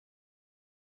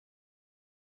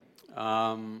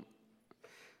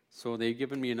So they've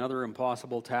given me another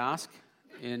impossible task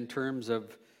in terms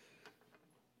of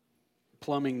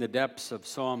plumbing the depths of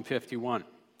Psalm 51.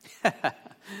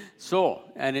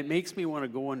 And it makes me want to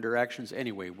go in directions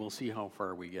anyway. We'll see how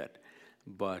far we get.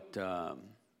 But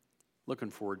looking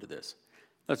forward to this.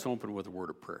 Let's open with a word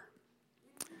of prayer.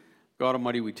 God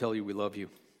Almighty, we tell you we love you.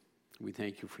 We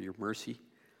thank you for your mercy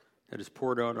that is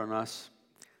poured out on us.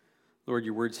 Lord,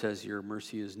 your word says your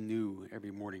mercy is new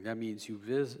every morning. That means you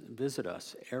visit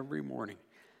us every morning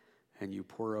and you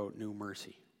pour out new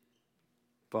mercy.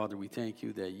 Father, we thank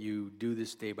you that you do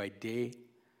this day by day,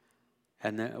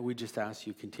 and that we just ask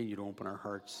you continue to open our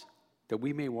hearts, that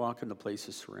we may walk in the place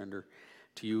of surrender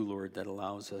to you, Lord, that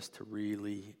allows us to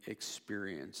really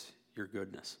experience your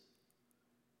goodness.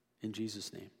 In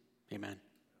Jesus' name, amen.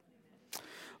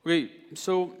 Okay,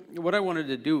 so what I wanted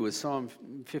to do is Psalm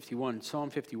 51. Psalm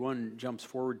 51 jumps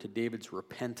forward to David's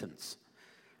repentance.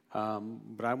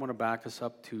 But I want to back us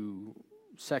up to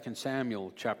 2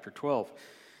 Samuel chapter 12.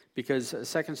 Because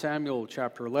 2 Samuel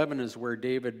chapter 11 is where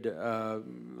David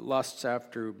lusts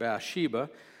after Bathsheba.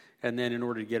 And then in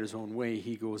order to get his own way,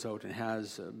 he goes out and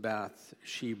has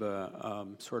Bathsheba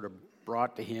sort of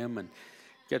brought to him and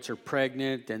gets her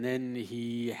pregnant. And then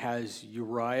he has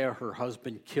Uriah, her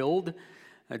husband, killed.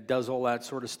 Does all that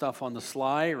sort of stuff on the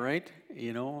sly, right?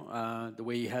 You know, the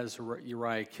way he has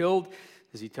Uriah killed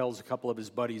is he tells a couple of his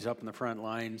buddies up in the front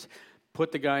lines,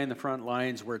 put the guy in the front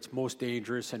lines where it's most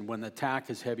dangerous, and when the attack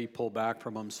is heavy, pull back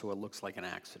from him so it looks like an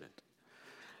accident.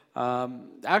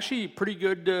 Actually, pretty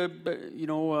good,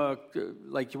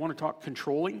 like you want to talk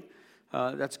controlling,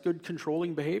 that's good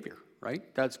controlling behavior, right?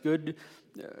 That's good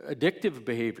addictive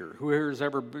behavior. Who here has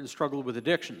ever struggled with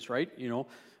addictions, right? You know,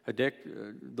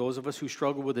 those of us who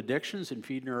struggle with addictions and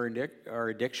feeding our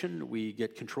addiction, we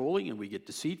get controlling and we get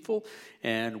deceitful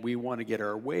and we want to get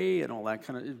our way and all that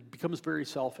kind of, it becomes very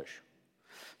selfish.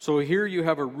 So here you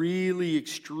have a really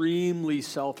extremely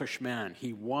selfish man.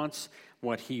 He wants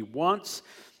what he wants.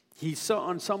 He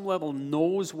on some level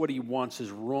knows what he wants is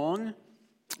wrong,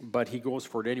 but he goes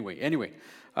for it anyway. Anyway,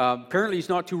 apparently he's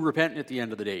not too repentant at the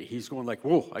end of the day. He's going like,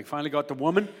 whoa, I finally got the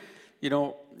woman. You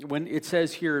know, when it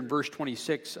says here in verse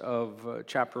 26 of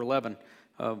chapter 11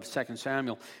 of 2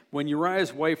 Samuel, when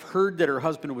Uriah's wife heard that her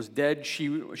husband was dead,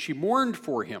 she mourned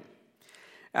for him.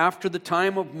 After the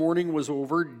time of mourning was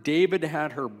over, David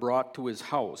had her brought to his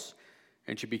house,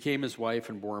 and she became his wife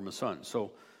and bore him a son.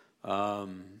 So,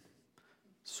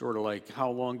 sort of like,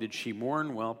 how long did she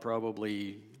mourn? Well,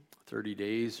 probably 30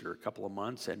 days or a couple of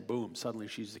months, and boom, suddenly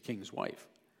she's the king's wife.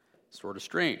 Sort of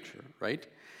strange, right?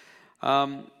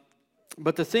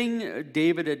 But the thing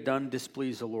David had done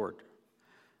displeased the Lord.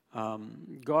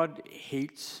 God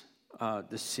hates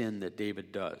the sin that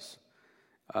David does.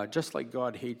 Just like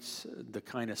God hates the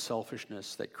kind of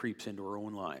selfishness that creeps into our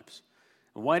own lives.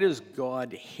 And why does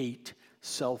God hate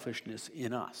selfishness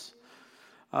in us?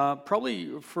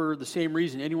 Probably for the same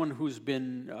reason. Anyone who's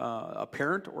been a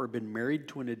parent or been married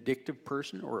to an addictive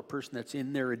person or a person that's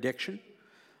in their addiction,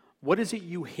 what is it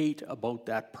you hate about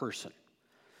that person?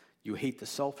 You hate the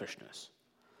selfishness.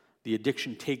 The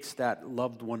addiction takes that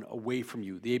loved one away from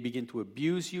you. They begin to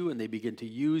abuse you and they begin to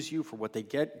use you for what they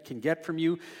can get from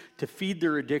you to feed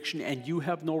their addiction, and you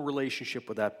have no relationship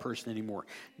with that person anymore.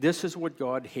 This is what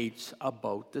God hates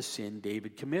about the sin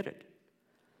David committed.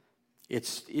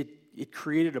 It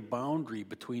created a boundary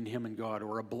between him and God,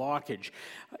 or a blockage.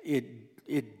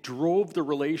 It drove the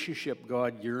relationship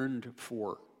God yearned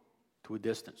for to a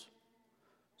distance.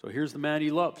 So here's the man he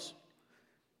loves.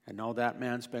 And now that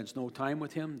man spends no time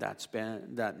with him.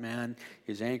 That man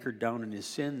is anchored down in his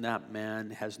sin. That man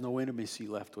has no intimacy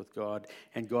left with God.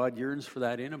 And God yearns for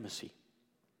that intimacy.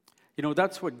 You know,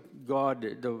 that's what God,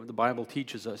 the Bible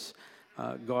teaches us,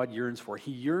 God yearns for.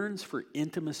 He yearns for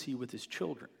intimacy with his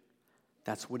children.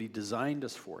 That's what he designed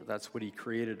us for. That's what he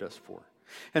created us for.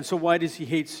 And so why does he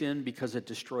hate sin? Because it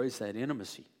destroys that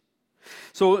intimacy.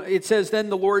 So it says, then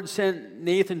the Lord sent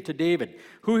Nathan to David.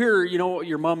 Who here, you know,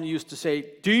 your mom used to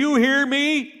say, do you hear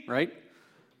me? Right?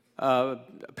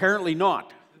 Apparently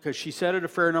not, because she said it a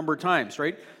fair number of times,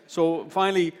 right? So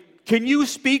finally, can you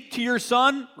speak to your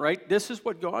son? Right? This is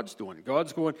what God's doing.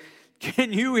 God's going,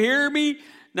 can you hear me?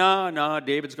 No,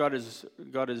 David's got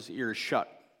his ears shut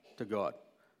to God.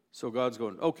 So God's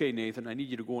going, okay, Nathan, I need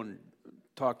you to go and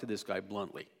talk to this guy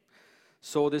bluntly.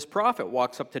 So this prophet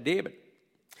walks up to David.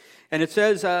 And it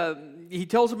says, he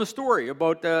tells him a story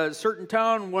about a certain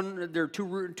town. There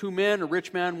are two men, a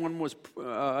rich man,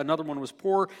 another one was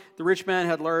poor. The rich man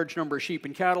had a large number of sheep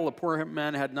and cattle. The poor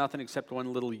man had nothing except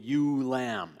one little ewe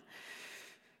lamb.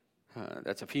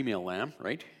 That's a female lamb,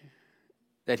 right?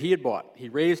 that he had bought. He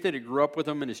raised it, it grew up with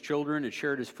him and his children, it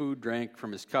shared his food, drank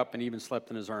from his cup, and even slept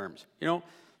in his arms. You know,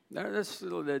 that's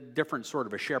a different sort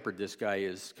of a shepherd this guy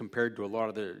is compared to a lot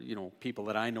of the, people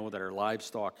that I know that are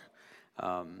livestock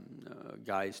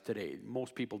guys today.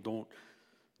 Most people don't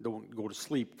go to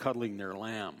sleep cuddling their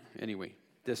lamb. Anyway,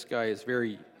 this guy is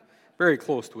very, very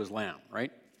close to his lamb,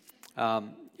 right?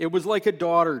 It was like a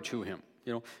daughter to him.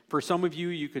 For some of you,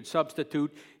 you could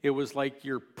substitute, it was like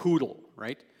your poodle,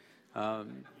 right?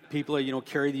 People,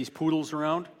 carry these poodles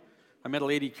around. I met a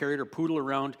lady who carried her poodle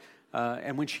around,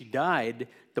 and when she died,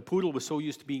 the poodle was so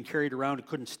used to being carried around it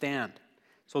couldn't stand.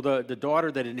 So the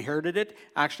daughter that inherited it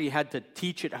actually had to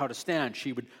teach it how to stand.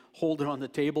 She would hold it on the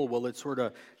table while it sort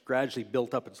of gradually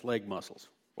built up its leg muscles.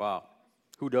 Wow.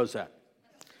 Who does that?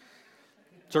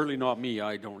 Certainly not me.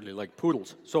 I don't really like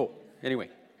poodles. So, anyway.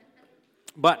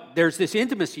 But there's this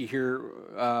intimacy here.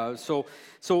 So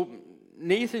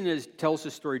Nathan tells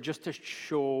this story just to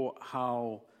show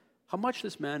how much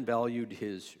this man valued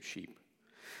his sheep.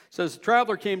 It says, the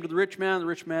traveler came to the rich man. The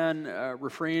rich man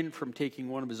refrained from taking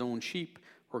one of his own sheep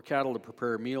or cattle to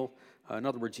prepare a meal. In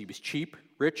other words, he was cheap,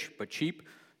 rich, but cheap.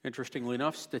 Interestingly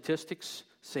enough, statistics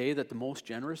say that the most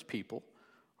generous people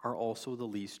are also the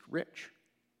least rich.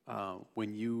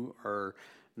 When you are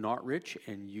not rich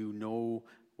and you know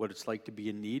what it's like to be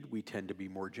in need, we tend to be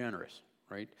more generous,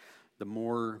 right? The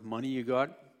more money you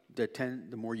got,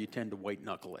 the more you tend to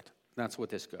white-knuckle it. That's what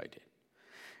this guy did.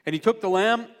 And he took the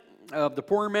lamb of the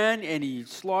poor man, and he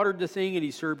slaughtered the thing, and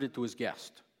he served it to his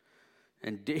guest.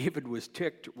 And David was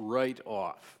ticked right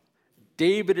off.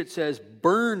 David, it says,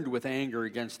 burned with anger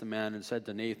against the man and said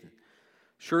to Nathan,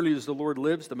 surely as the Lord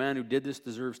lives, the man who did this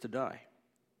deserves to die.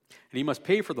 And he must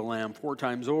pay for the lamb 4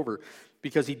 times over,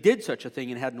 because he did such a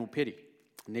thing and had no pity.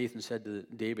 Nathan said to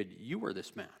David, you are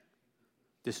this man.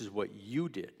 This is what you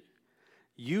did.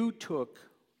 You took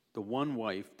the one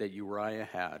wife that Uriah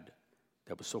had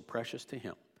that was so precious to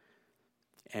him,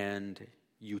 and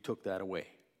you took that away.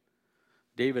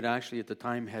 David actually at the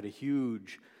time had a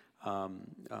huge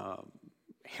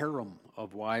harem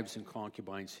of wives and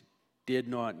concubines. Did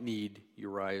not need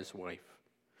Uriah's wife.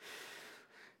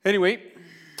 Anyway,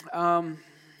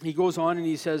 he goes on and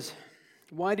he says,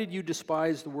 why did you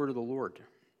despise the word of the Lord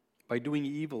by doing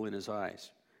evil in his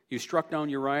eyes? You struck down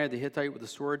Uriah the Hittite with a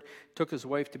sword, took his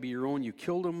wife to be your own. You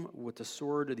killed him with the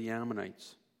sword of the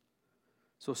Ammonites.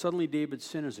 So suddenly David's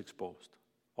sin is exposed.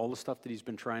 All the stuff that he's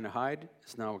been trying to hide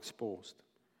is now exposed.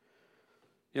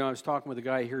 I was talking with a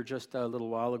guy here just a little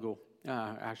while ago.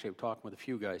 Actually, I'm talking with a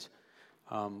few guys.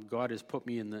 God has put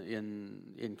me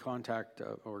in contact,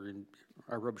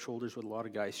 I rub shoulders with a lot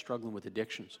of guys struggling with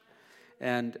addictions.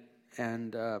 And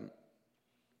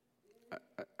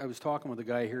I was talking with a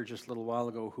guy here just a little while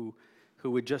ago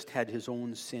who had just had his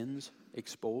own sins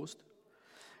exposed.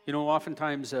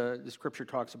 Oftentimes the scripture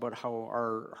talks about how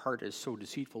our heart is so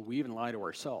deceitful, we even lie to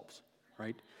ourselves,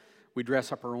 right? We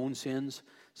dress up our own sins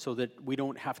so that we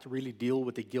don't have to really deal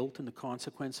with the guilt and the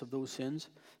consequence of those sins.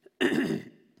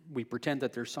 We pretend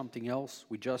that there's something else.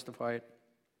 We justify it.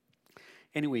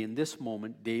 Anyway, in this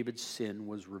moment, David's sin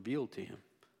was revealed to him.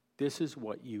 This is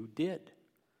what you did.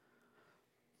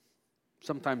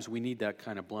 Sometimes we need that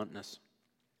kind of bluntness.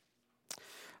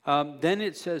 Then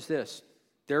it says this,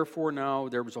 therefore now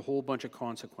there was a whole bunch of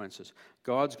consequences.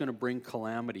 God's going to bring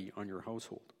calamity on your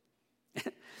household.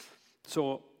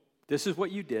 So this is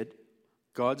what you did.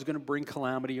 God's going to bring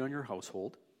calamity on your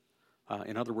household.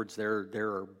 In other words, there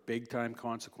are big-time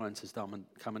consequences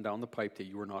coming down the pipe that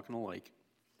you are not going to like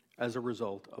as a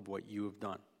result of what you have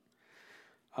done.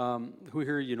 Who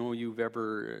here, you've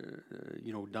ever,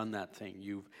 done that thing?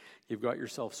 You've got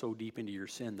yourself so deep into your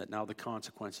sin that now the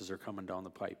consequences are coming down the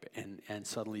pipe, and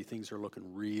suddenly things are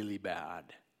looking really bad,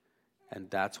 and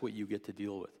that's what you get to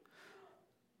deal with.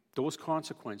 Those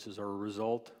consequences are a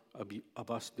result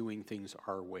of us doing things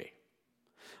our way,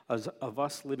 of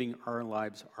us living our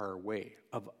lives our way,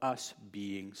 of us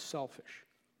being selfish.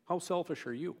 How selfish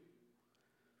are you?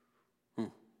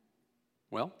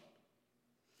 Well,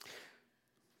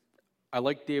 I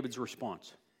like David's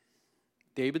response.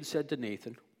 David said to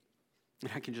Nathan,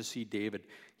 and I can just see David,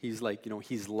 he's like,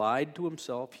 he's lied to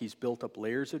himself, he's built up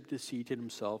layers of deceit in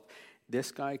himself. This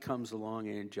guy comes along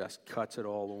and just cuts it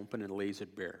all open and lays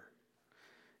it bare.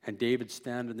 And David's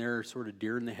standing there sort of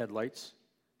deer in the headlights,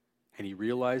 and he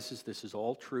realizes this is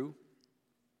all true.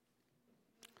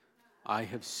 I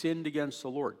have sinned against the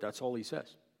Lord. That's all he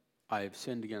says. I have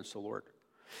sinned against the Lord.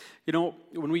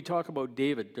 When we talk about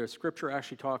David, the scripture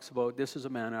actually talks about this is a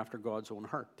man after God's own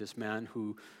heart. This man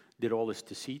who did all this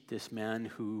deceit, this man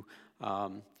who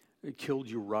killed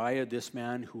Uriah, this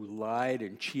man who lied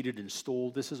and cheated and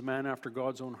stole. This is a man after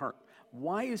God's own heart.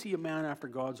 Why is he a man after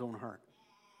God's own heart?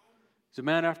 He's a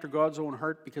man after God's own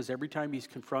heart because every time he's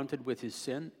confronted with his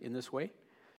sin in this way,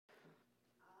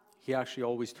 he actually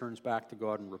always turns back to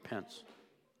God and repents.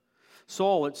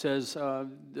 Saul, it says,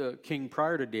 the king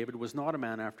prior to David, was not a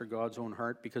man after God's own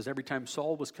heart because every time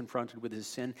Saul was confronted with his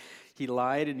sin, he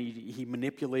lied and he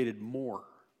manipulated more.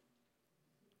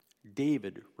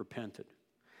 David repented.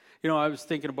 You know, I was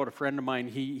thinking about a friend of mine.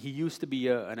 He used to be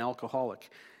an alcoholic.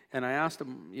 And I asked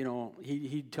him, you know,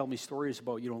 he'd tell me stories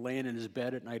about, you know, laying in his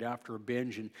bed at night after a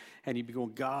binge, and he'd be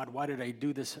going, God, why did I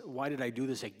do this? Why did I do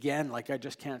this again? Like, I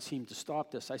just can't seem to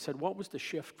stop this. I said, what was the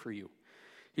shift for you?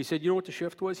 He said, you know what the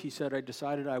shift was? He said, I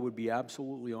decided I would be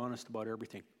absolutely honest about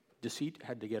everything. Deceit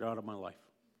had to get out of my life.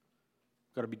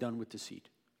 Got to be done with deceit.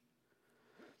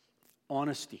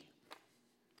 Honesty.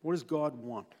 What does God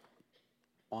want?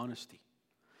 Honesty.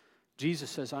 Jesus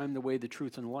says, I am the way, the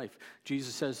truth, and the life.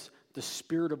 Jesus says, the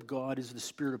Spirit of God is the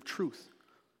Spirit of truth.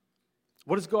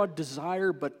 What does God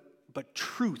desire but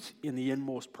truth in the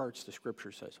inmost parts, the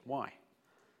Scripture says? Why?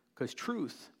 Because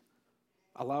truth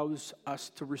allows us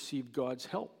to receive God's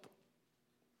help.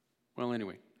 Well,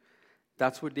 anyway,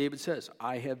 that's what David says.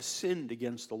 I have sinned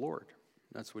against the Lord.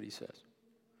 That's what he says.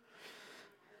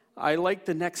 I like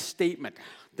the next statement.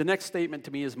 The next statement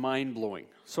to me is mind-blowing.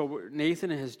 So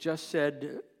Nathan has just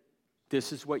said,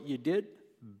 this is what you did.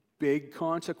 Big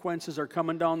consequences are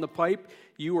coming down the pipe.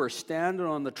 You are standing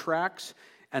on the tracks,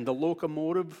 and the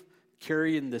locomotive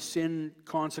carrying the sin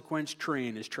consequence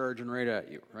train is charging right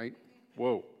at you, right?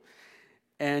 Whoa.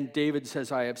 And David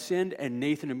says, I have sinned, and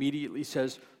Nathan immediately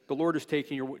says, the Lord is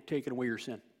taking away your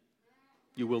sin.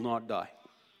 You will not die.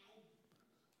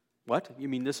 What? You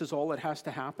mean this is all that has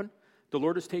to happen? The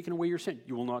Lord has taken away your sin.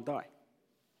 You will not die.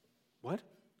 What?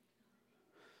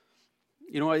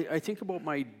 You know, I think about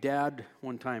my dad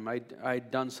one time.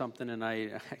 I'd done something and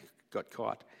I got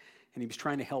caught. And he was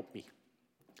trying to help me.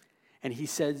 And he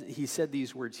said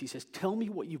these words. He says, tell me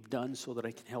what you've done so that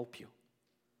I can help you.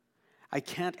 I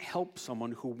can't help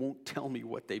someone who won't tell me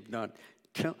what they've done.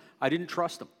 I didn't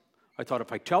trust them. I thought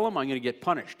if I tell them, I'm going to get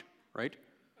punished, right?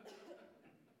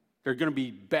 There are going to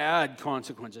be bad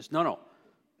consequences. No.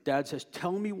 Dad says,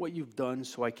 tell me what you've done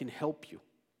so I can help you.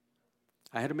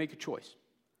 I had to make a choice.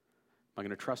 Am I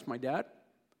going to trust my dad?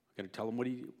 I'm going to tell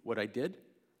him what I did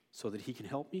so that he can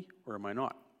help me, or am I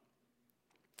not?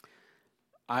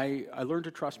 I learned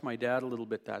to trust my dad a little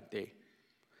bit that day,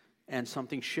 and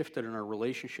something shifted in our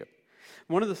relationship.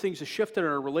 One of the things that shifted in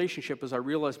our relationship is I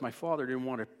realized my father didn't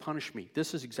want to punish me.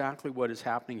 This is exactly what is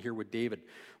happening here with David.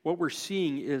 What we're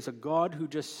seeing is a God who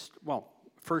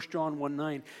 1 John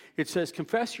 1:9, it says,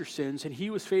 confess your sins, and he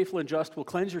who is faithful and just will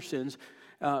cleanse your sins,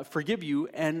 forgive you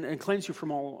and cleanse you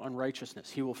from all unrighteousness.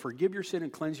 He will forgive your sin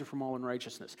and cleanse you from all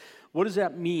unrighteousness. What does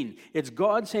that mean? It's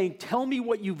God saying, tell me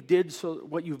what you've done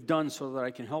so that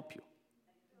I can help you.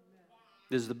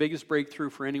 This is the biggest breakthrough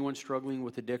for anyone struggling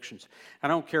with addictions. I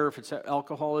don't care if it's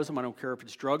alcoholism. I don't care if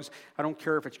it's drugs. I don't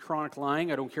care if it's chronic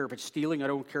lying. I don't care if it's stealing. I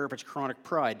don't care if it's chronic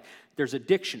pride. There's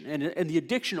addiction. And the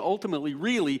addiction ultimately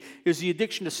really is the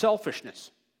addiction to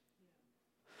selfishness.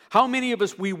 How many of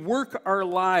us, we work our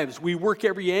lives, we work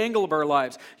every angle of our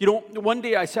lives. You know, one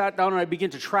day I sat down and I began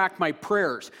to track my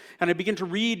prayers, and I began to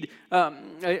read.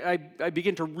 I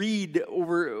began to read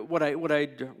over what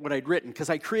I'd written, because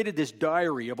I created this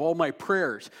diary of all my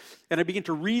prayers, and I began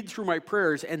to read through my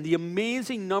prayers, and the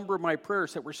amazing number of my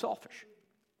prayers that were selfish.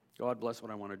 God, bless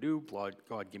what I want to do.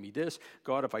 God, give me this.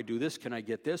 God, if I do this, can I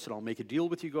get this? And I'll make a deal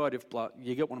with you, God. If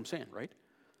you get what I'm saying, right?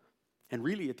 And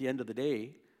really, at the end of the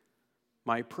day,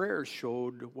 my prayers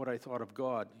showed what I thought of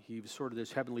God. He was sort of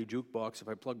this heavenly jukebox. If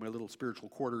I plug my little spiritual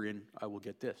quarter in, I will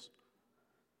get this.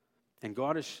 And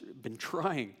God has been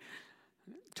trying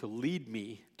to lead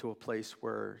me to a place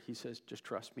where he says, just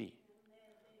trust me.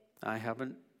 I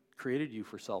haven't created you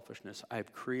for selfishness.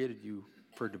 I've created you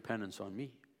for dependence on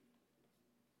me.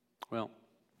 Well,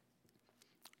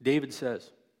 David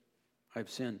says, I've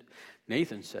sinned.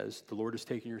 Nathan says, the Lord has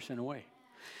taken your sin away.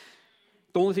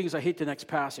 The only thing is I hate the next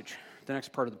passage, the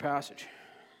next part of the passage.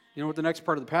 You know what the next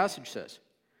part of the passage says?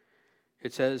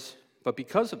 It says, but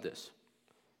because of this,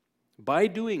 by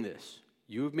doing this,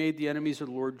 you have made the enemies of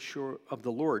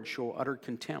the Lord show utter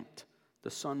contempt.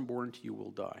 The son born to you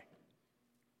will die.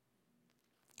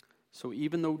 So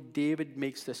even though David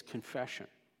makes this confession,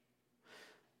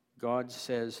 God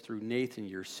says through Nathan,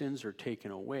 your sins are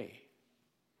taken away.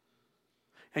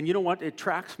 And you know what? It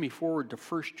tracks me forward to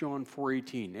 1 John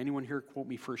 4:18. Anyone here quote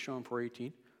me 1 John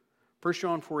 4:18? 1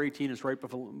 John 4:18 is right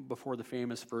before the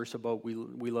famous verse about we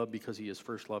love because he has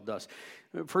first loved us.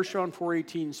 1 John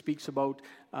 4:18 speaks about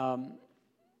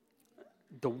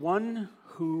the one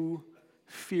who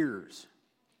fears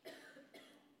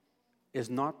is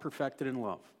not perfected in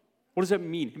love. What does that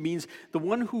mean? It means the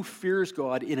one who fears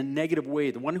God in a negative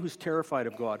way, the one who's terrified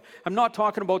of God. I'm not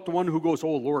talking about the one who goes,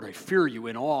 "Oh Lord, I fear you,"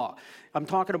 in awe. I'm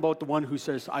talking about the one who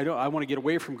says, I want to get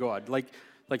away from God. Like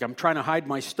I'm trying to hide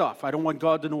my stuff. I don't want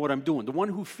God to know what I'm doing. The one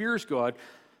who fears God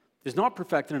is not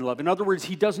perfected in love. In other words,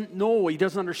 he doesn't know, he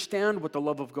doesn't understand what the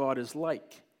love of God is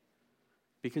like.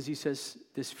 Because he says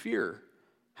this fear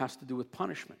has to do with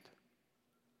punishment.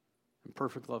 And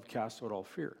perfect love casts out all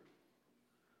fear.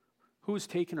 Who has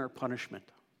taken our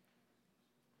punishment?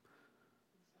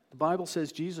 The Bible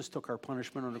says Jesus took our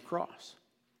punishment on the cross.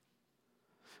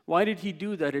 Why did he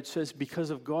do that? It says because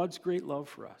of God's great love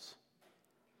for us.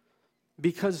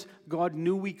 Because God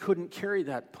knew we couldn't carry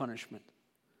that punishment.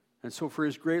 And so for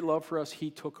his great love for us, he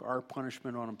took our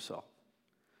punishment on himself.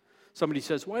 Somebody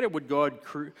says, why would God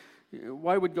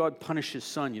punish his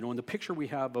son? You know, and the picture we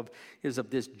have is of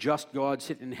this just God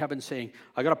sitting in heaven saying,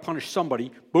 I got to punish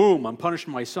somebody. Boom, I'm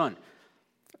punishing my son.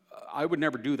 I would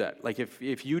never do that. Like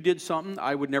if you did something,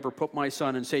 I would never put my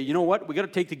son and say, you know what, we got to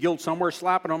take the guilt somewhere,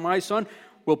 slap it on my son.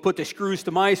 We'll put the screws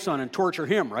to my son and torture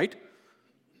him, right?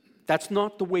 That's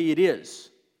not the way it is.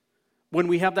 When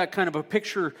we have that kind of a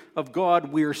picture of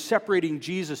God, we are separating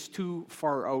Jesus too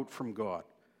far out from God.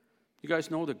 You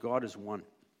guys know that God is one.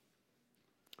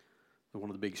 One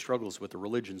of the big struggles with the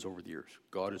religions over the years,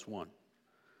 God is one.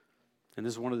 And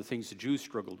this is one of the things the Jews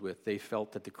struggled with. They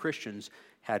felt that the Christians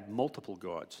had multiple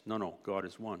gods. No, God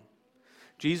is one.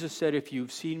 Jesus said, if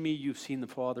you've seen me, you've seen the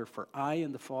Father, for I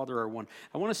and the Father are one.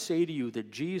 I want to say to you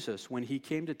that Jesus, when he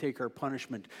came to take our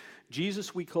punishment,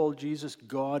 we call Jesus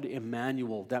God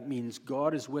Emmanuel. That means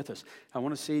God is with us. I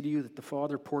want to say to you that the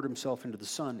Father poured himself into the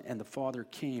Son, and the Father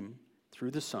came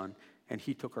through the Son, and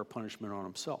he took our punishment on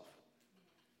himself.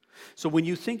 So when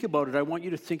you think about it, I want you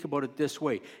to think about it this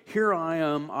way. Here I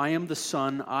am the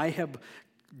Son, I have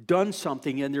done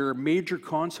something, and there are major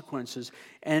consequences.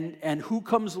 And who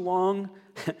comes along?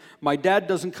 My dad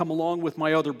doesn't come along with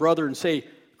my other brother and say,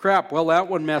 crap, well, that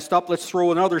one messed up. Let's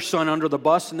throw another son under the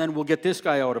bus, and then we'll get this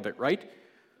guy out of it, right?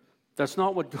 That's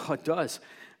not what God does.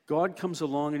 God comes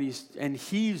along, and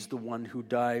he's the one who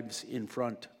dives in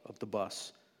front of the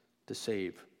bus to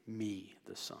save me,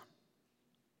 the Son.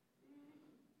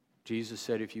 Jesus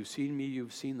said, if you've seen me,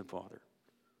 you've seen the Father.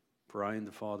 For I and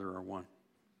the Father are one.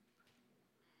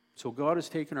 So God has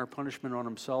taken our punishment on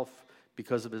himself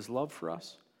because of his love for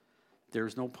us.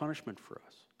 There's no punishment for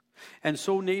us. And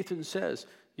so Nathan says,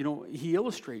 you know, he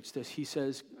illustrates this. He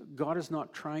says, God is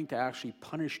not trying to actually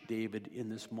punish David in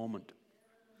this moment.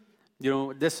 You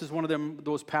know, this is one of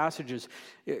those passages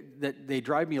that they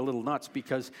drive me a little nuts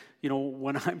because, you know,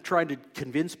 when I'm trying to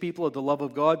convince people of the love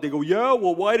of God, they go, yeah,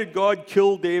 well, why did God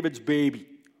kill David's baby?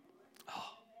 Oh,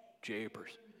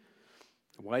 japers.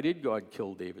 Why did God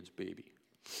kill David's baby?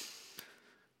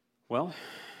 Well,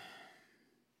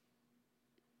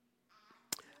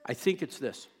 I think it's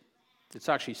this. It's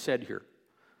actually said here.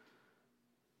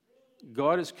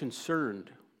 God is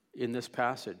concerned in this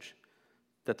passage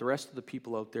that the rest of the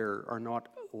people out there are not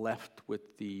left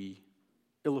with the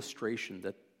illustration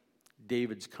that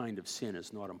David's kind of sin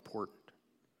is not important.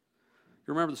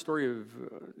 You remember the story of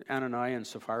Ananias and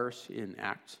Sapphira in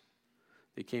Acts?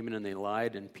 They came in and they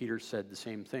lied, and Peter said the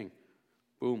same thing.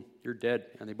 Boom, you're dead.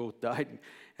 And they both died.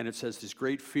 And it says this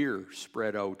great fear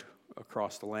spread out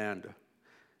across the land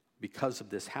because of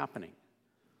this happening.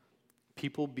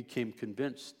 People became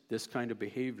convinced this kind of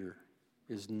behavior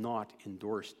is not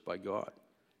endorsed by God.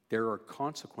 There are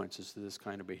consequences to this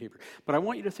kind of behavior. But I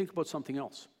want you to think about something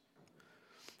else.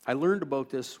 I learned about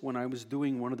this when I was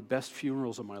doing one of the best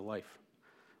funerals of my life.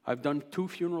 I've done 2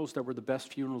 funerals that were the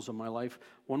best funerals of my life.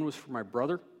 One was for my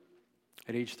brother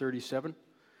at age 37.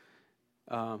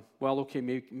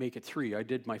 Make it 3. I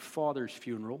did my father's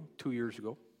funeral 2 years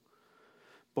ago.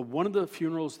 But one of the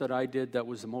funerals that I did that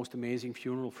was the most amazing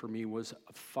funeral for me was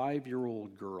a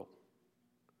 5-year-old girl.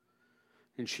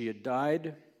 And she had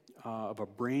died of a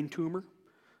brain tumor.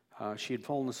 She had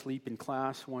fallen asleep in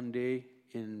class one day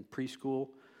in preschool.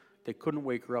 They couldn't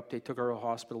wake her up. They took her to the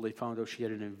hospital. They found out she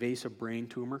had an invasive brain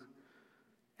tumor,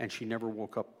 and she never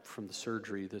woke up from the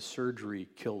surgery. The surgery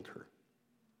killed her.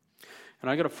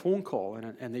 And I got a phone call,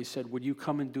 and they said, would you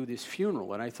come and do this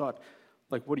funeral? And I thought,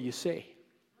 like, what do you say?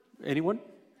 Anyone?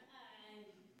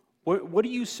 What do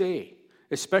you say?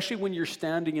 Especially when you're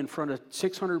standing in front of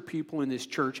 600 people in this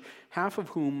church, half of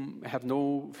whom have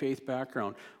no faith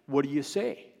background. What do you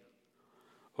say?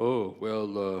 Oh,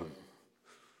 well,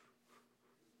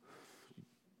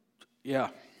 yeah,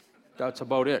 that's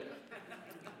about it.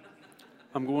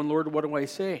 I'm going, Lord, what do I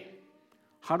say?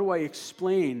 How do I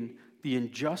explain the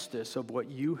injustice of what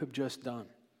you have just done.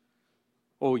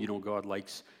 Oh, God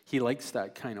likes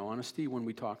that kind of honesty when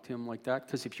we talk to him like that,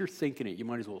 because if you're thinking it, you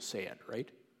might as well say it, right?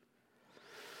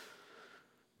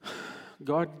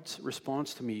 God's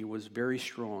response to me was very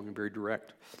strong and very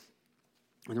direct.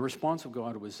 And the response of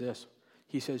God was this.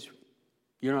 He says,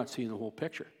 you're not seeing the whole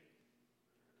picture.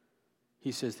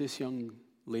 He says, this young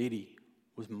lady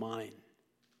was mine.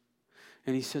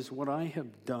 And he says, what I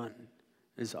have done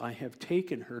is I have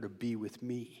taken her to be with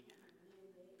me,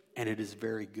 and it is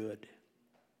very good.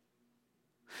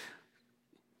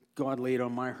 God laid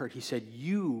on my heart, he said,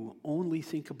 you only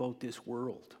think about this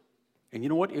world. And you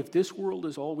know what? If this world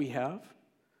is all we have,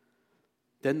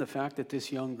 then the fact that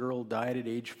this young girl died at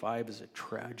age 5 is a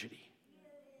tragedy.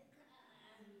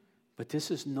 But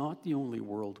this is not the only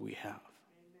world we have.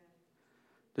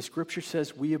 The scripture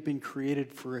says we have been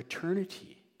created for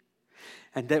eternity,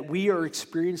 and that we are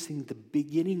experiencing the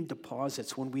beginning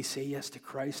deposits when we say yes to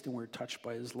Christ and we're touched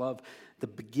by his love, the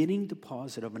beginning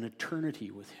deposit of an eternity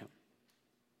with him.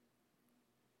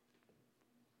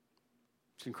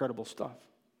 It's incredible stuff.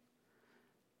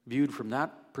 Viewed from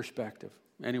that perspective.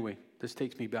 Anyway, this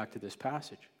takes me back to this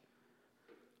passage.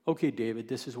 Okay, David,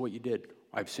 this is what you did.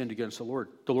 I've sinned against the Lord.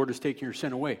 The Lord has taken your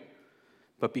sin away.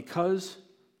 But because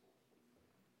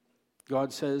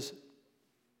God says,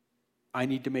 I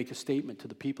need to make a statement to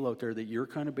the people out there that your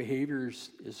kind of behavior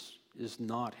is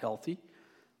not healthy,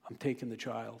 I'm taking the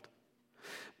child.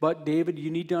 But David,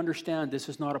 you need to understand this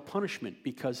is not a punishment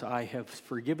because I have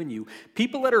forgiven you.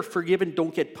 People that are forgiven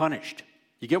don't get punished.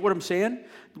 You get what I'm saying?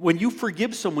 When you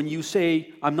forgive someone, you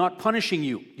say, I'm not punishing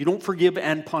you. You don't forgive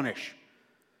and punish.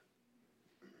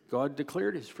 God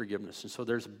declared his forgiveness, and so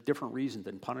there's a different reason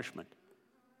than punishment.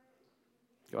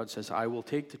 God says, I will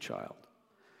take the child,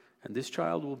 and this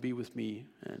child will be with me,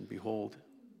 and behold,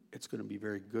 it's going to be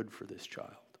very good for this child.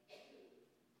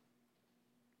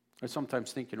 I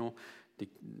sometimes think,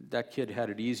 that kid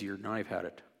had it easier than I've had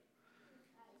it.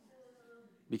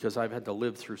 Because I've had to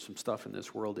live through some stuff in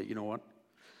this world that, you know what?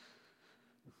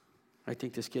 I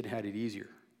think this kid had it easier.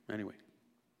 Anyway.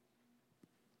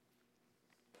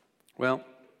 Well,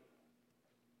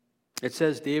 it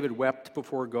says David wept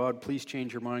before God. Please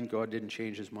change your mind. God didn't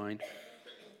change his mind.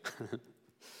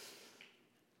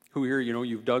 Who here,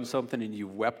 you've done something and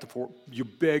you've wept before, you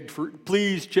begged for,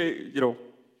 please change,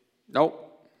 no.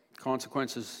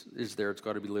 Consequences is there. It's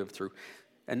got to be lived through.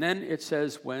 And then it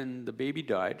says when the baby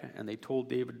died, and they told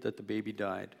David that the baby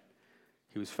died,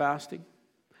 he was fasting.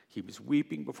 He was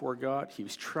weeping before God. He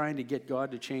was trying to get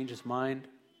God to change his mind.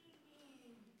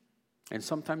 And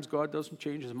sometimes God doesn't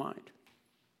change his mind.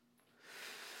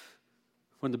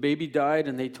 When the baby died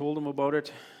and they told him about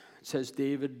it, it says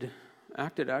David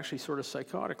acted actually sort of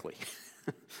psychotically.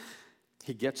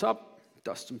 He gets up,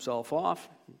 dusts himself off,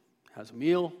 has a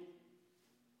meal,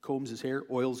 combs his hair,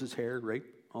 oils his hair, right?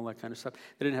 All that kind of stuff.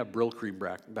 They didn't have Brill cream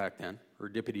back then, or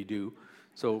Dippity-Doo.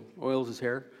 So oils his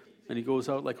hair, and he goes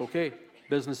out like, okay,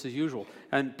 business as usual.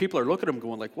 And people are looking at him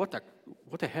going like, what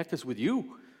the heck is with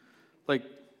you? Like,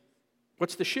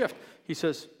 what's the shift? He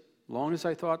says, long as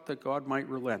I thought that God might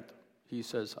relent, he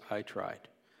says, I tried.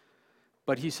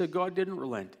 But he said God didn't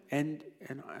relent, and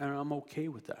I'm okay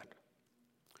with that.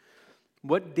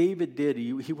 What David did,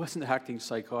 he wasn't acting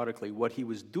psychotically. What he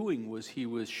was doing was he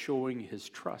was showing his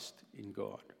trust in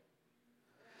God.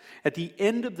 At the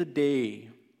end of the day,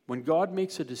 when God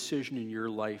makes a decision in your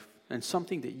life and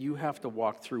something that you have to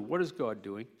walk through, what is God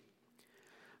doing?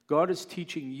 God is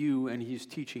teaching you and he's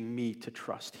teaching me to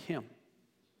trust him.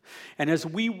 And as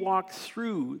we walk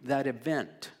through that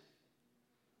event,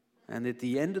 and at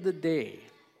the end of the day,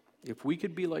 if we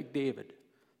could be like David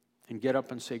and get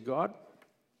up and say, God,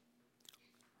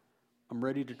 I'm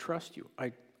ready to trust you.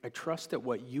 I trust that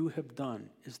what you have done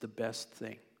is the best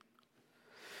thing.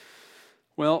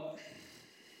 Well,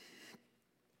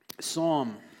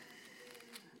 Psalm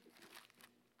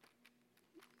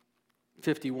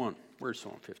 51. Where's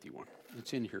Psalm 51?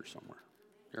 It's in here somewhere.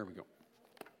 There we go.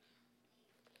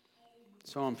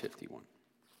 Psalm 51.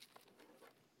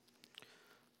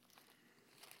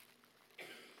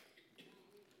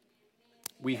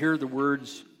 We hear the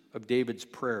words of David's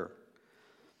prayer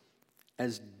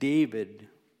as David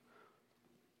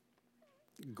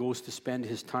goes to spend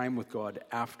his time with God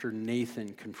after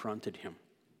Nathan confronted him.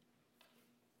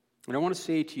 And I want to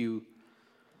say to you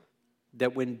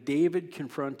that when David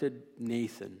confronted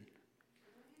Nathan,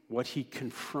 what he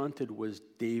confronted was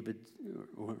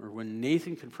when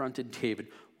Nathan confronted David,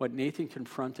 what Nathan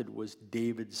confronted was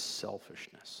David's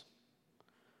selfishness.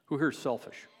 Who here is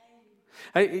selfish?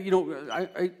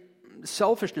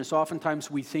 Selfishness, oftentimes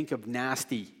we think of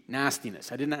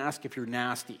nastiness. I didn't ask if you're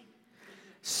nasty.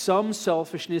 some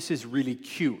selfishness is really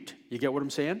cute. You get what I'm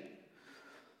saying?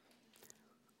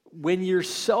 When you're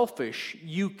selfish,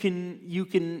 you can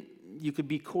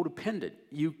be codependent.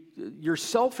 Your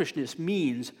selfishness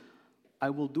means, I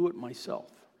will do it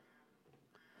myself.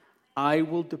 I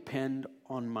will depend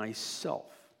on myself.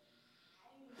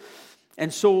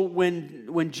 And so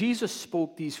when Jesus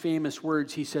spoke these famous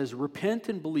words, he says, repent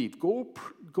and believe.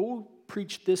 Go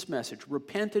preach this message.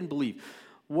 Repent and believe.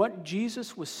 What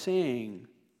Jesus was saying,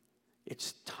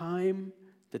 it's time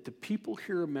that the people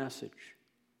hear a message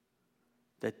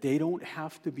that they don't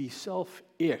have to be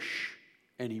selfish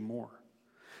anymore.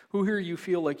 Who here you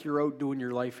feel like you're out doing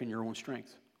your life in your own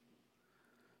strength?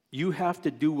 You have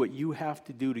to do what you have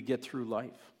to do to get through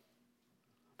life.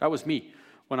 That was me.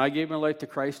 When I gave my life to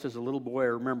Christ as a little boy, I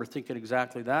remember thinking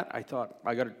exactly that. I thought,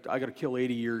 I got to kill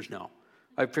 80 years now.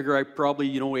 I figure I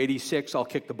probably, 86, I'll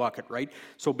kick the bucket, right?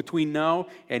 So between now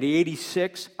and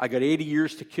 86, I got 80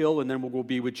 years to kill, and then we'll go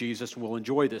be with Jesus, and we'll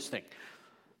enjoy this thing.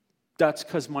 That's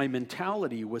because my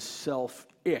mentality was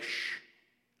selfish.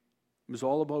 It was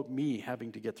all about me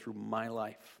having to get through my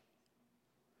life.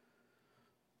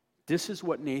 This is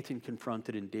what Nathan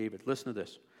confronted in David. Listen to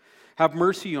this. Have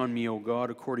mercy on me, O God,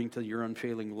 according to your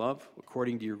unfailing love,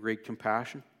 according to your great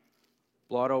compassion.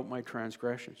 Blot out my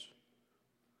transgressions.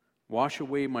 Wash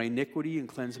away my iniquity and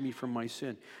cleanse me from my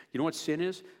sin. You know what sin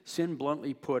is? Sin,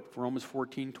 bluntly put, Romans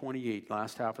 14:28,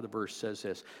 last half of the verse says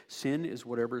this. Sin is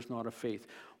whatever is not of faith.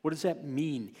 What does that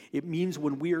mean? It means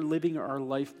when we are living our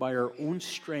life by our own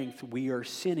strength, we are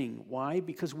sinning. Why?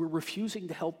 Because we're refusing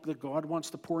the help that God wants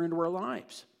to pour into our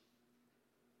lives.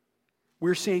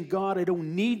 We're saying, God, I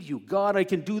don't need you. God, I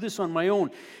can do this on my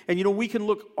own. And we can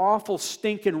look awful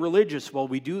stinking religious while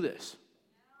we do this.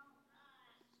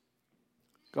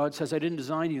 God says, I didn't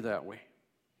design you that way.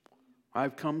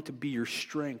 I've come to be your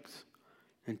strength.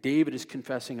 And David is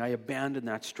confessing, I abandoned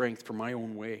that strength for my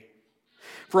own way.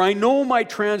 For I know my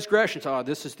transgressions.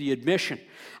 This is the admission.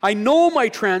 I know my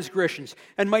transgressions,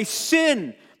 and my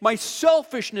sin, my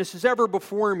selfishness is ever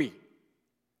before me.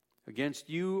 Against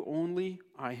you only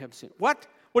I have sinned. What?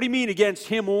 What do you mean against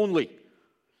him only?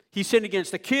 He sinned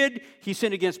against the kid. He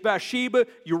sinned against Bathsheba,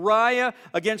 Uriah,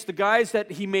 against the guys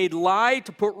that he made lie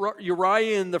to put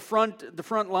Uriah in the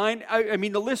front line. I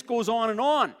mean, the list goes on and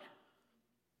on.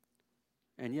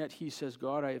 And yet he says,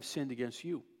 God, I have sinned against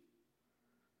you.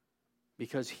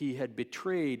 Because he had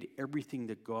betrayed everything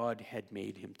that God had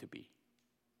made him to be.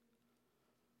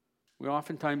 We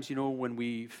oftentimes, when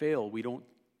we fail,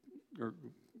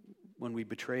 when we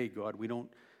betray God, we don't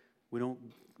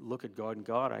look at God and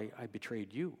God, I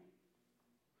betrayed you.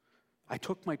 I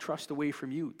took my trust away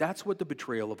from you. That's what the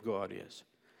betrayal of God is.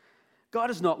 God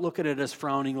is not looking at us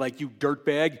frowning like, you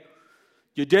dirtbag.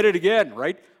 You did it again,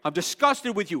 right? I'm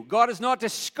disgusted with you. God is not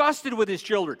disgusted with his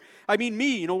children. I mean,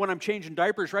 me, when I'm changing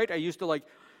diapers, right? I used to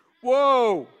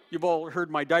whoa. You've all heard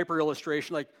my diaper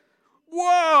illustration,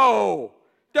 whoa,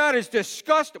 that is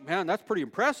disgusting. Man, that's pretty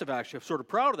impressive, actually. I'm sort of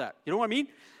proud of that. You know what I mean?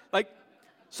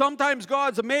 Sometimes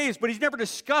God's amazed, but he's never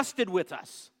disgusted with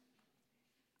us.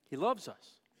 He loves us.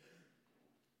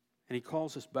 And he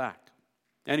calls us back.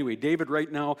 Anyway, David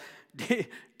right now,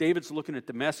 David's looking at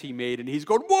the mess he made, and he's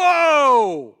going,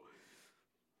 whoa!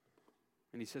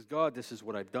 And he says, God, this is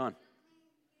what I've done.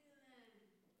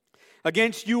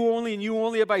 Against you only, and you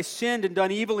only have I sinned and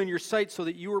done evil in your sight, so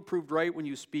that you are proved right when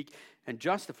you speak and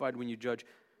justified when you judge.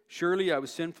 Surely I was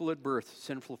sinful at birth,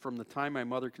 sinful from the time my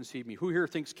mother conceived me. Who here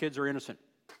thinks kids are innocent?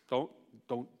 Don't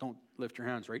lift your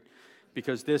hands, right?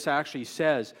 Because this actually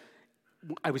says,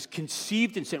 I was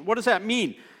conceived in sin. What does that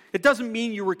mean? It doesn't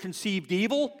mean you were conceived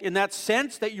evil in that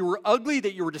sense, that you were ugly,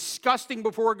 that you were disgusting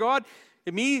before God.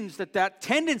 It means that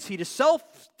tendency to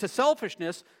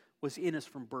selfishness was in us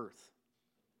from birth.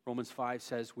 Romans 5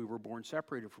 says we were born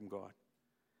separated from God.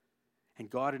 And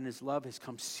God in his love has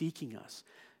come seeking us,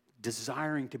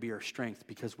 desiring to be our strength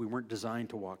because we weren't designed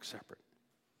to walk separate.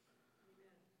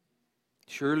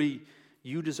 Surely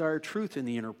you desire truth in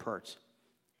the inner parts.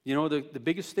 The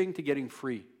biggest thing to getting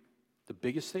free, the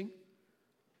biggest thing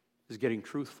is getting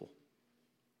truthful.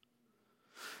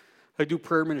 I do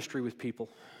prayer ministry with people.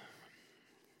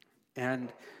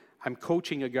 And I'm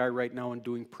coaching a guy right now and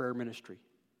doing prayer ministry.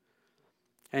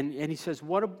 And he says,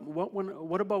 what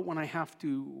about when I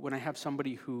have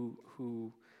somebody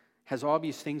who has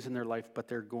obvious things in their life, but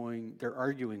they're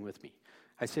arguing with me?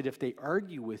 I said, if they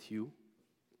argue with you,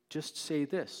 just say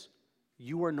this: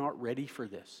 you are not ready for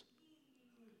this.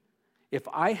 If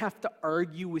I have to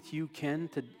argue with you, Ken,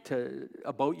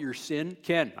 about your sin,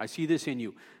 Ken, I see this in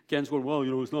you. Ken's going, well,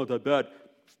 it's not that bad.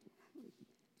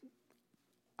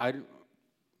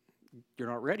 You're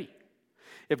not ready.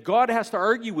 If God has to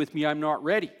argue with me, I'm not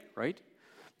ready, right?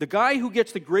 The guy who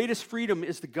gets the greatest freedom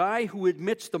is the guy who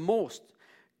admits the most.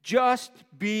 Just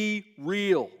be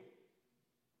real.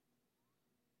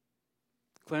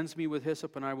 Cleanse me with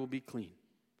hyssop and I will be clean.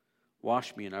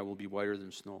 Wash me and I will be whiter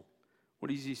than snow.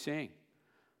 What is he saying?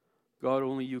 God,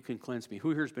 only you can cleanse me.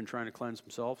 Who here has been trying to cleanse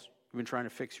themselves? You've been trying to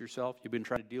fix yourself? You've been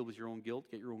trying to deal with your own guilt,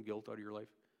 get your own guilt out of your life?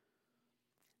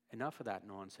 Enough of that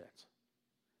nonsense.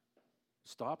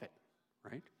 Stop it,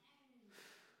 right?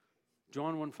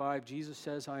 John 1:5, Jesus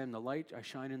says, I am the light, I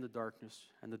shine in the darkness,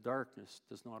 and the darkness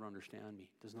does not understand me,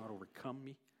 does not overcome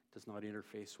me, does not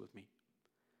interface with me.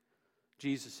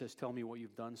 Jesus says, tell me what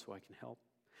you've done so I can help.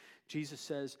 Jesus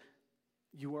says,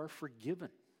 you are forgiven.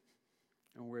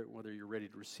 And whether you're ready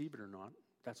to receive it or not,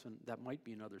 that might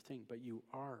be another thing, but you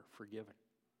are forgiven.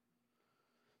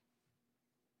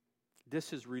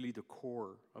 This is really the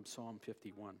core of Psalm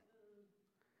 51.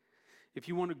 If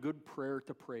you want a good prayer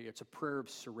to pray, it's a prayer of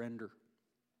surrender.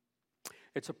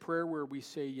 It's a prayer where we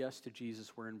say yes to Jesus,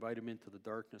 where we invite him into the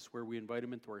darkness, where we invite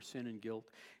him into our sin and guilt.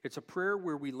 It's a prayer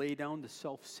where we lay down the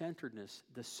self-centeredness,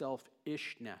 the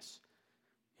selfishness,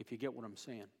 if you get what I'm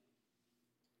saying,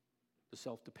 the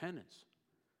self-dependence.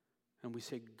 And we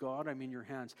say, God, I'm in your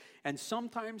hands. And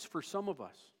sometimes for some of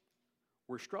us,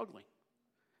 we're struggling.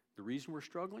 The reason we're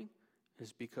struggling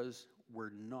is because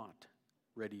we're not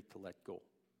ready to let go.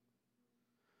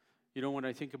 You know, when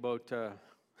I think about,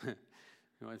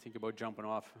 I think about jumping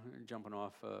off,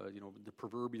 the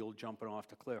proverbial jumping off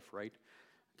the cliff, right?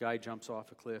 Guy jumps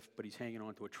off a cliff, but he's hanging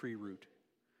onto a tree root,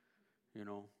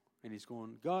 and he's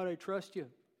going, God, I trust you.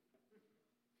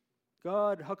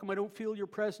 God, how come I don't feel your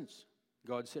presence?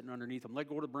 God's sitting underneath him. Let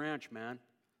go of the branch, man.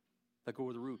 Let go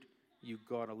of the root. You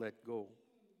got to let go.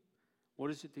 What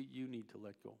is it that you need to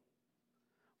let go?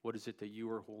 What is it that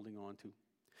you are holding on to?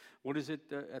 What is it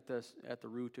at the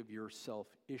root of your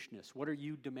selfishness? What are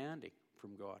you demanding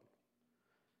from God?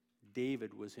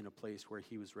 David was in a place where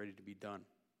he was ready to be done.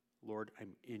 Lord,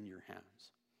 I'm in your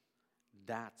hands.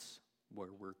 That's where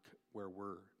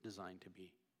we're designed to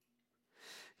be.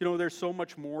 There's so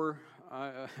much more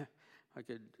I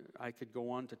could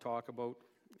go on to talk about,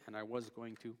 and I was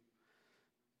going to,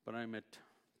 but I'm at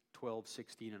 12,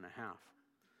 16 and a half.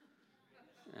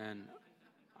 And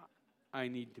I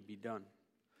need to be done.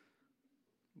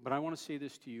 But I want to say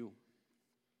this to you.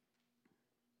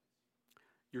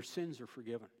 Your sins are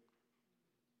forgiven.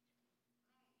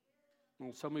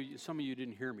 Well, some of you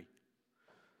didn't hear me.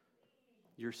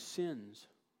 Your sins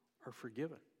are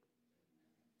forgiven.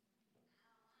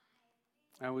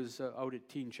 I was out at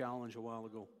Teen Challenge a while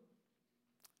ago.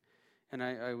 And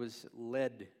I was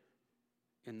led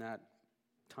in that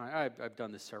time. I've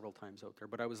done this several times out there,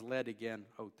 but I was led again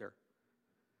out there.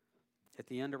 At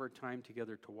the end of our time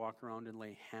together to walk around and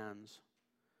lay hands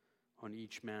on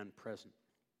each man present.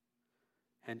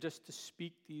 And just to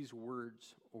speak these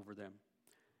words over them.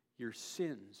 Your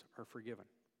sins are forgiven.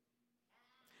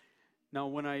 Now,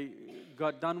 when I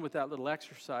got done with that little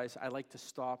exercise, I like to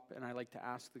stop and I like to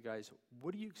ask the guys,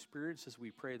 what do you experience as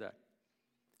we pray that?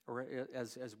 Or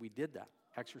as we did that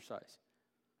exercise?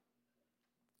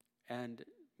 And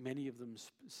many of them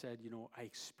said, I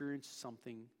experienced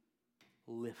something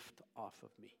lift off of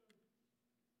me.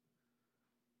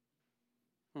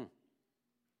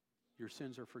 Your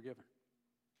sins are forgiven.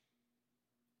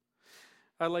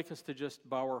 I'd like us to just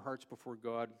bow our hearts before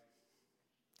God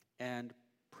and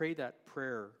pray that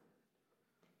prayer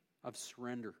of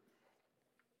surrender.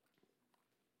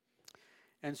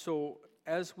 And so,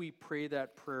 as we pray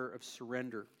that prayer of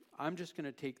surrender, I'm just going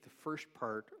to take the first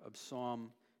part of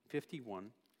Psalm 51,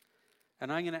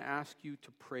 and I'm going to ask you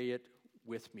to pray it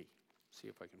with me. See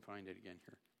if I can find it again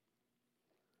here.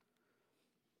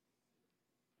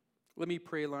 Let me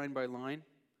pray line by line.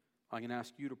 I'm going to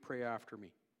ask you to pray after me.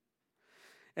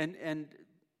 And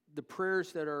the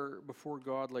prayers that are before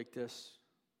God like this,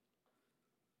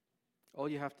 all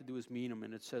you have to do is mean them,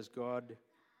 and it says God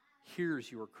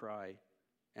hears your cry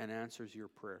and answers your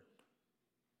prayer.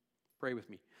 Pray with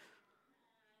me.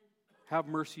 Have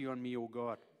mercy on me, O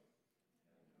God,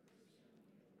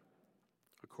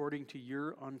 according to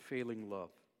your unfailing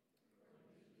love,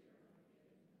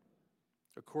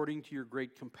 according to your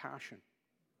great compassion.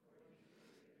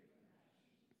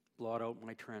 Blot out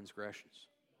my transgressions.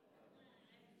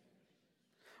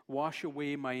 Wash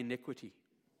away my iniquity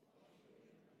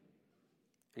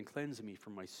and cleanse me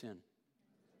from my sin.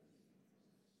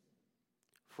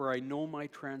 For I know my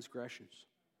transgressions,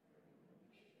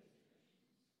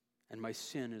 and my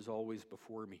sin is always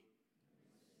before me.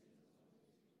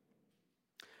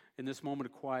 In this moment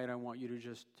of quiet, I want you to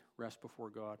just rest before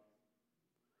God.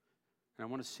 And I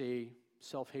want to say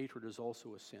Self-hatred is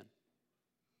also a sin.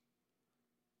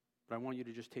 But I want you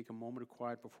to just take a moment of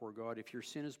quiet before God. If your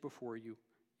sin is before you,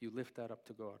 you lift that up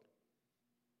to God.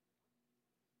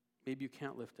 Maybe you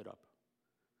can't lift it up.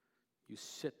 You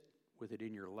sit with it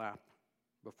in your lap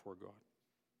before God.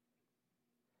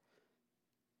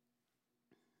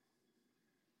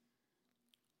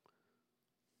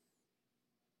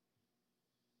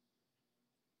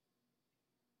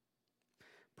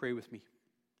 Pray with me.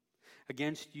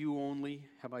 Against you only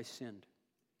have I sinned,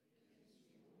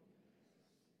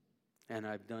 and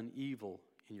I've done evil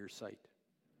in your sight,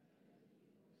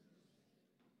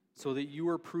 so that you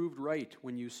are proved right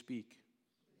when you speak,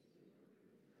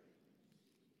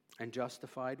 and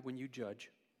justified when you judge.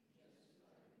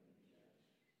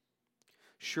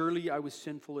 Surely I was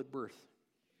sinful at birth,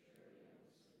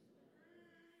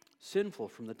 sinful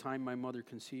from the time my mother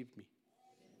conceived me.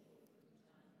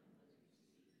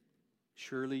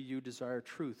 Surely you desire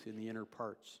truth in the inner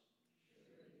parts.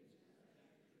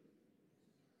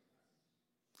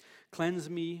 Cleanse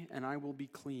me, and I will be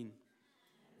clean.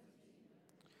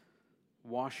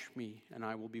 Wash me, and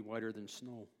I will be whiter than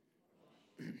snow.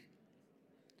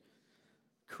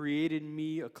 Create in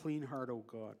me a clean heart, O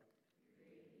God,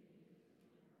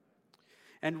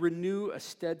 and renew a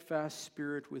steadfast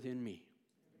spirit within me.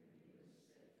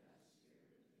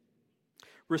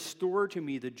 Restore to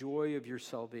me the joy of your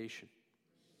salvation,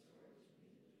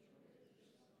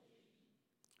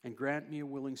 and grant me a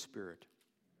willing spirit.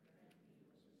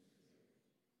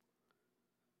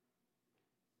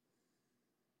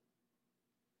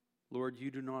 Lord,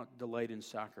 you do not delight in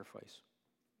sacrifice.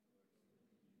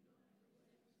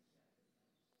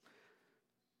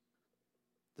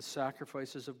 The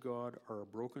sacrifices of God are a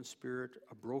broken spirit,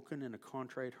 a broken and a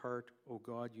contrite heart. O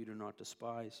God, you do not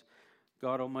despise.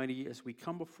 God Almighty, as we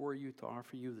come before you to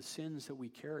offer you the sins that we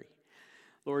carry,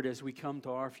 Lord, as we come to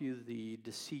offer you the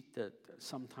deceit that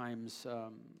sometimes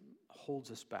holds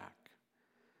us back,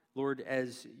 Lord,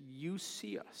 as you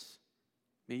see us,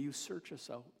 may you search us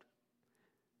out.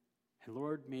 And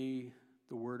Lord, may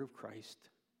the word of Christ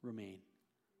remain.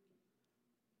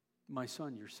 My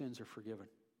son, your sins are forgiven.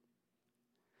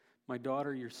 My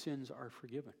daughter, your sins are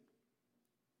forgiven.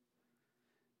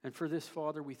 And for this,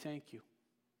 Father, we thank you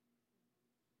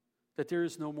that there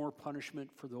is no more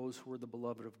punishment for those who are the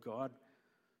beloved of God,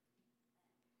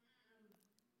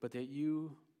 but that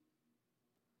you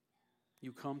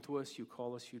come to us, you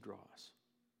call us, you draw us.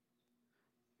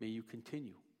 May you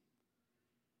continue.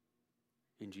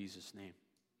 In Jesus' name.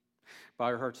 Bow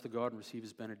your hearts to God and receive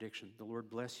his benediction. The Lord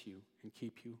bless you and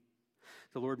keep you.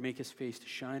 The Lord make his face to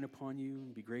shine upon you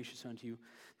and be gracious unto you.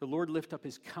 The Lord lift up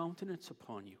his countenance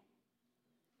upon you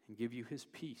and give you his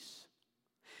peace.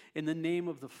 In the name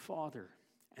of the Father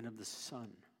and of the Son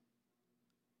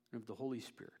and of the Holy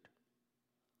Spirit.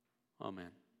 Amen.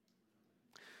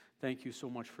 Thank you so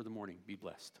much for the morning. Be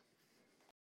blessed.